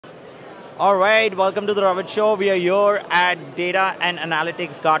All right, welcome to the Robert Show. We are here at Data and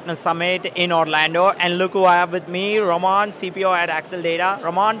Analytics Gartner Summit in Orlando. And look who I have with me, Ramon, CPO at Acceldata.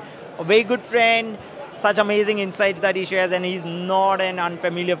 Ramon, a very good friend, such amazing insights that he shares, and he's not an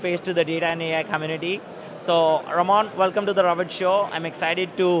unfamiliar face to the data and AI community. So, Ramon, welcome to the Robert Show. I'm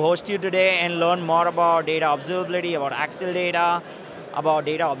excited to host you today and learn more about data observability, about Acceldata, about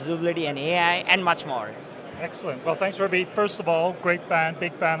data observability and AI, and much more. Excellent. Well, thanks, Ravi. First of all, great fan,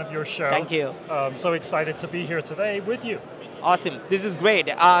 big fan of your show. Thank you. So excited to be here today with you. Awesome. This is great.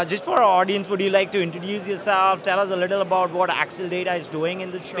 Just for our audience, would you like to introduce yourself? Tell us a little about what Acceldata is doing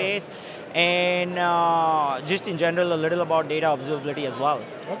in this space, and just in general, a little about data observability as well.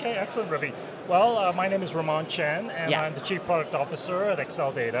 Okay, excellent, Ravi. Well, my name is Ramon Chen, and I'm the Chief Product Officer at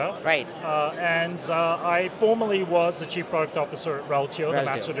Acceldata. Right. I formerly was the Chief Product Officer at Reltio, the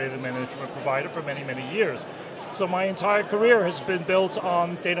master data management provider, for many, many years. So my entire career has been built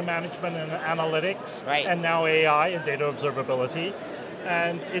on data management and analytics, and now AI and data observability.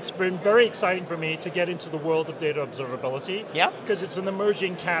 And it's been very exciting for me to get into the world of data observability, because it's an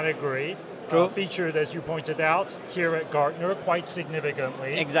emerging category. Featured, as you pointed out, here at Gartner quite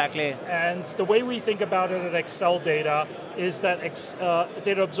significantly. Exactly. And the way we think about it at Acceldata is that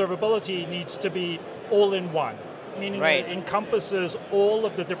data observability needs to be all in one, meaning that it encompasses all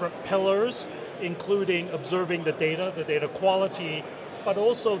of the different pillars, including observing the data quality, but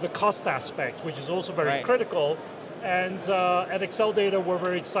also the cost aspect, which is also very critical. And at Acceldata, we're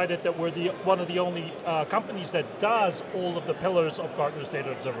very excited that we're one of the only companies that does all of the pillars of Gartner's data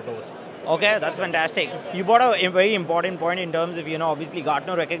observability. Okay, that's fantastic. You brought a very important point in terms of, obviously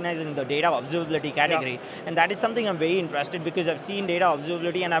Gartner recognizing the data observability category. And that is something I'm very interested, because I've seen data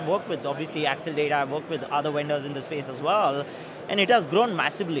observability and I've worked with, obviously, Acceldata, I've worked with other vendors in the space as well, and it has grown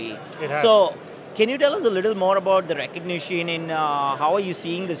massively. It has. So, can you tell us a little more about the recognition and how are you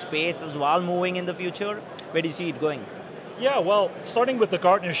seeing the space as well moving in the future? Where do you see it going? Yeah, well, starting with the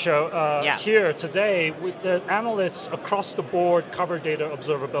Gartner show here today, with the analysts across the board cover data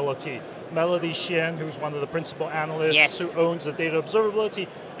observability. Melody Xian, who's one of the principal analysts who owns the data observability,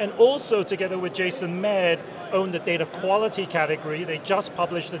 and also together with Jason Med, own the data quality category. They just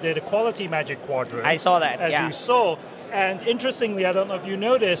published the Data Quality Magic Quadrant. I saw that, as you saw. And interestingly, I don't know if you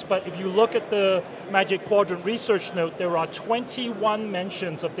noticed, but if you look at the Magic Quadrant Research note, there are 21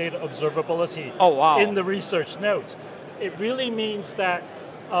 mentions of data observability in the research note. It really means that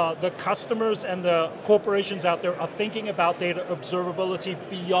the customers and the corporations out there are thinking about data observability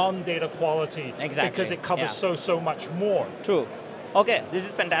beyond data quality. Exactly. Because it covers so much more. True. Okay, this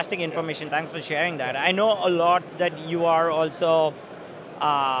is fantastic information. Thanks for sharing that. I know a lot that you are also,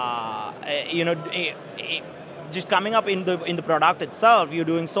 just coming up in the product itself, you're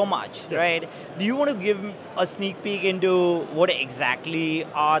doing so much, right? Do you want to give a sneak peek into what exactly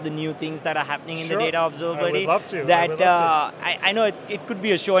are the new things that are happening in the data observability? I would love to. That I know it could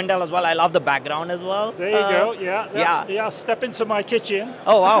be a show and tell as well. I love the background as well. There you go. Yeah. Step into my kitchen.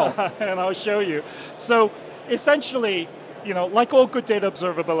 Oh wow! And I'll show you. So essentially, like all good data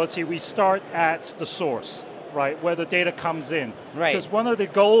observability, we start at the source. Right, where the data comes in. Right. Because one of the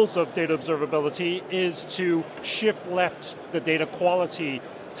goals of data observability is to shift left the data quality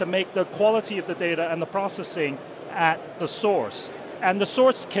to make the quality of the data and the processing at the source. And the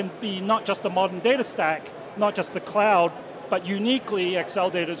source can be not just the modern data stack, not just the cloud, but uniquely,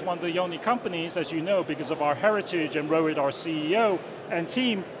 Acceldata is one of the only companies, as you know, because of our heritage and Rohit, our CEO and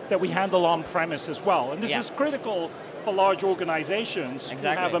team, that we handle on-premise as well. And this is critical for large organizations who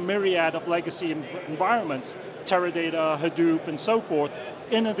have a myriad of legacy environments, Teradata, Hadoop, and so forth,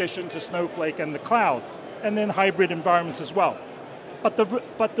 in addition to Snowflake and the cloud, and then hybrid environments as well. But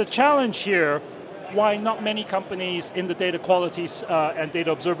the challenge here, why not many companies in the data quality and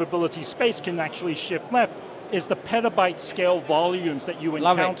data observability space can actually shift left, is the petabyte scale volumes that you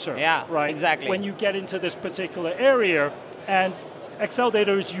encounter. Right? Exactly. When you get into this particular area, and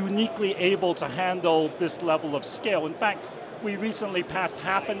Acceldata is uniquely able to handle this level of scale. In fact, we recently passed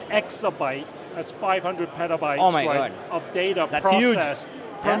 0.5 exabyte, that's 500 petabytes of data processed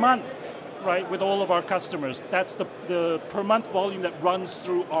per month, right, with all of our customers. That's the per month volume that runs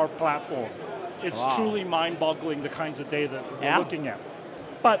through our platform. It's truly mind-boggling, the kinds of data that we're looking at.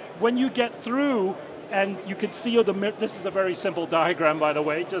 But when you get through, and you can see this is a very simple diagram, by the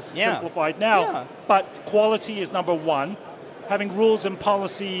way, just simplified now, but quality is number one. Having rules and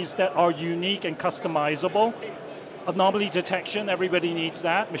policies that are unique and customizable. Anomaly detection, everybody needs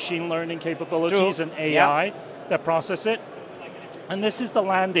that. Machine learning capabilities and AI that process it. And this is the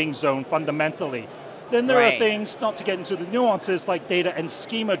landing zone, fundamentally. Then there are things, not to get into the nuances, like data and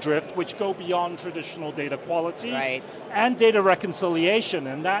schema drift, which go beyond traditional data quality, and data reconciliation,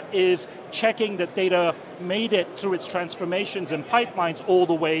 and that is checking that data made it through its transformations and pipelines all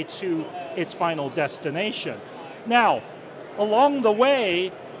the way to its final destination. Now, along the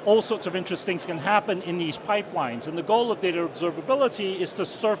way, all sorts of interesting things can happen in these pipelines, and the goal of data observability is to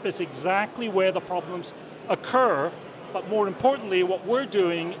surface exactly where the problems occur. But more importantly, what we're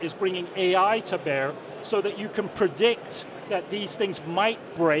doing is bringing AI to bear so that you can predict that these things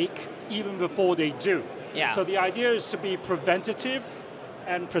might break even before they do. So the idea is to be preventative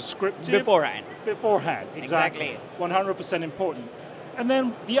and prescriptive. Beforehand. Beforehand, exactly. 100% important. And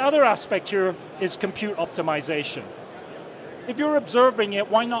then the other aspect here is compute optimization. If you're observing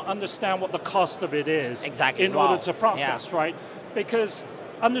it, why not understand what the cost of it is in order to process, right? Because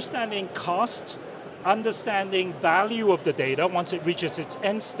understanding cost, understanding value of the data once it reaches its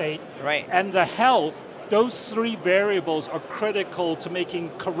end state, and the health, those three variables are critical to making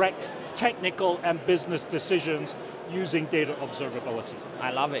correct technical and business decisions using data observability.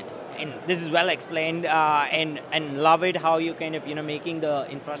 I love it. And this is well explained, and love it how you kind of, making the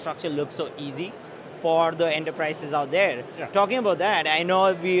infrastructure look so easy for the enterprises out there. Talking about that, I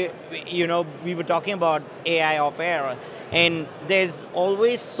know we were talking about AI off air, and there's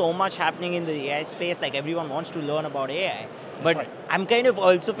always so much happening in the AI space, like everyone wants to learn about AI. But I'm kind of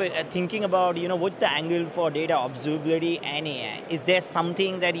also thinking about, what's the angle for data observability and AI? Is there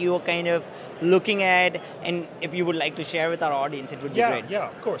something that you're kind of looking at, and if you would like to share with our audience, it would be great. Yeah,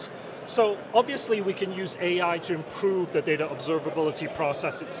 of course. So obviously we can use AI to improve the data observability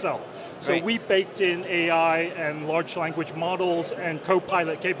process itself. So we baked in AI and large language models and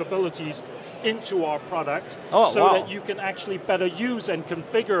co-pilot capabilities into our product that you can actually better use and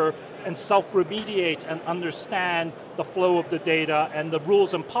configure and self-remediate and understand the flow of the data and the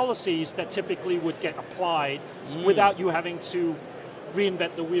rules and policies that typically would get applied without you having to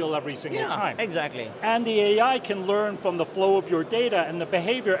reinvent the wheel every single time. Exactly. And the AI can learn from the flow of your data and the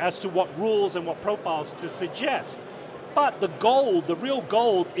behavior as to what rules and what profiles to suggest. But the real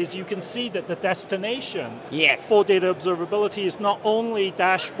gold is you can see that the destination for data observability is not only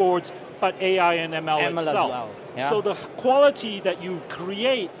dashboards, but AI and ML itself. As well. So the quality that you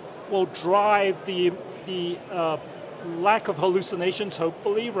create will drive the lack of hallucinations,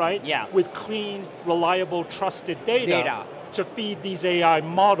 hopefully, with clean, reliable, trusted data to feed these AI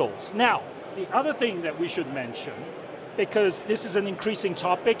models. Now, the other thing that we should mention, because this is an increasing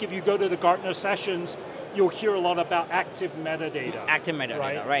topic, if you go to the Gartner sessions, you'll hear a lot about active metadata. Active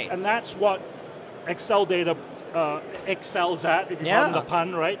metadata, right. And that's what Acceldata excels at, if you pardon the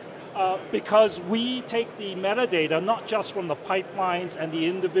pun, because we take the metadata not just from the pipelines and the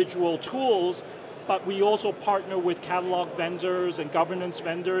individual tools, but we also partner with catalog vendors and governance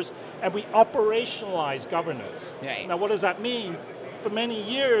vendors, and we operationalize governance. Now, what does that mean? For many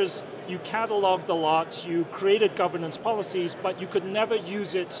years, you cataloged a lot, you created governance policies, but you could never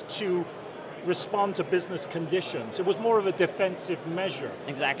use it to respond to business conditions. It was more of a defensive measure.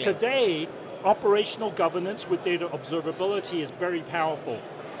 Today, operational governance with data observability is very powerful,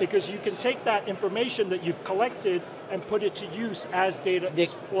 because you can take that information that you've collected and put it to use as data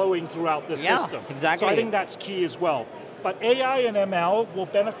is flowing throughout the system. So I think that's key as well. But AI and ML will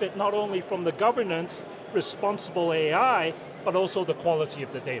benefit not only from the governance, responsible AI, but also the quality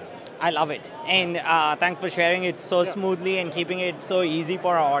of the data. I love it. And thanks for sharing it so smoothly and keeping it so easy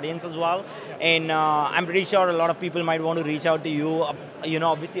for our audience as well. And I'm pretty sure a lot of people might want to reach out to you,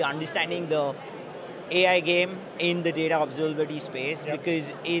 obviously understanding the AI game in the data observability space,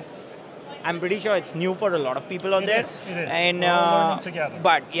 because I'm pretty sure it's new for a lot of people out there. It is. And, we're all learning together.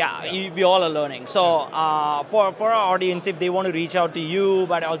 But we all are learning. So for our audience, if they want to reach out to you,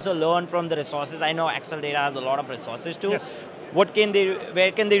 but also learn from the resources, I know Acceldata has a lot of resources too. Where can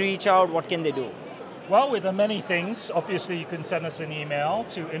they reach out? What can they do? Well, with the many things, obviously you can send us an email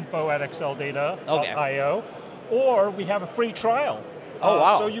to info@acceldata.io, or we have a free trial.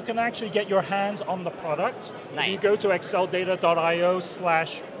 So you can actually get your hands on the product. If you go to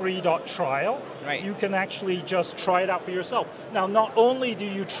acceldata.io/free.trial, you can actually just try it out for yourself. Now, not only do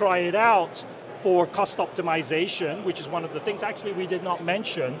you try it out for cost optimization, which is one of the things actually we did not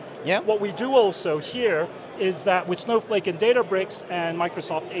mention, what we do also here is that with Snowflake and Databricks and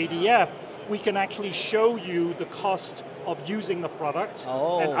Microsoft ADF, we can actually show you the cost of using the product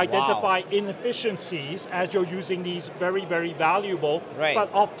and identify inefficiencies as you're using these very, very valuable, but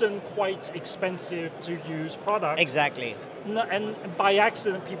often quite expensive to use products. And by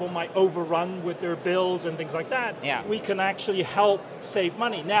accident, people might overrun with their bills and things like that. We can actually help save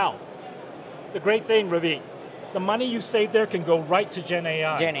money. Now, the great thing, Ravi, the money you save there can go right to Gen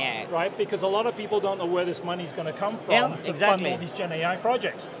AI. Gen AI. Right? Because a lot of people don't know where this money's going to come from to fund all these Gen AI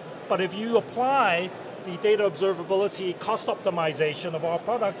projects. But if you apply the data observability cost optimization of our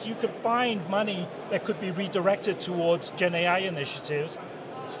products, you can find money that could be redirected towards Gen AI initiatives,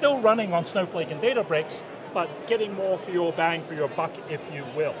 still running on Snowflake and Databricks, but getting more for your bang for your buck, if you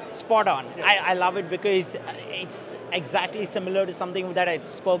will. Spot on. Yeah. I love it because it's exactly similar to something that I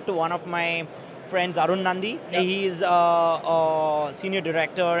spoke to one of my friends, Arun Nandi. Yeah. He's a senior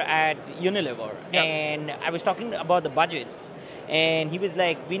director at Unilever. Yeah. And I was talking about the budgets. And he was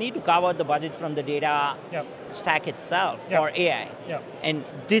like, we need to carve out the budgets from the data stack itself for AI. Yeah. And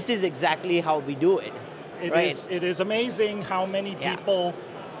this is exactly how we do it. It is amazing how many people,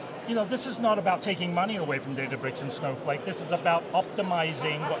 this is not about taking money away from Databricks and Snowflake. This is about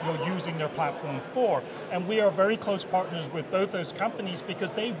optimizing what you're using their platform for. And we are very close partners with both those companies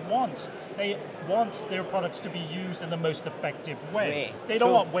because they want their products to be used in the most effective way. They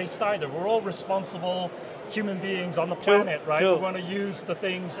don't want waste either. We're all responsible human beings on the planet, right? We want to use the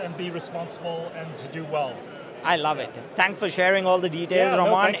things and be responsible and to do well. I love it. Thanks for sharing all the details,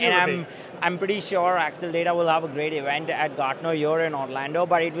 Ramon. Thank you, and I'm pretty sure Acceldata will have a great event at Gartner here in Orlando,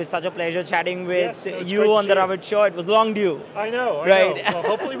 but it was such a pleasure chatting with you on the Rabbit Show. It was long due. I know, I know. Well,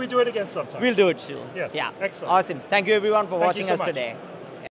 hopefully we do it again sometime. We'll do it soon. Yes, yeah. Excellent. Awesome. Thank you everyone for watching us today.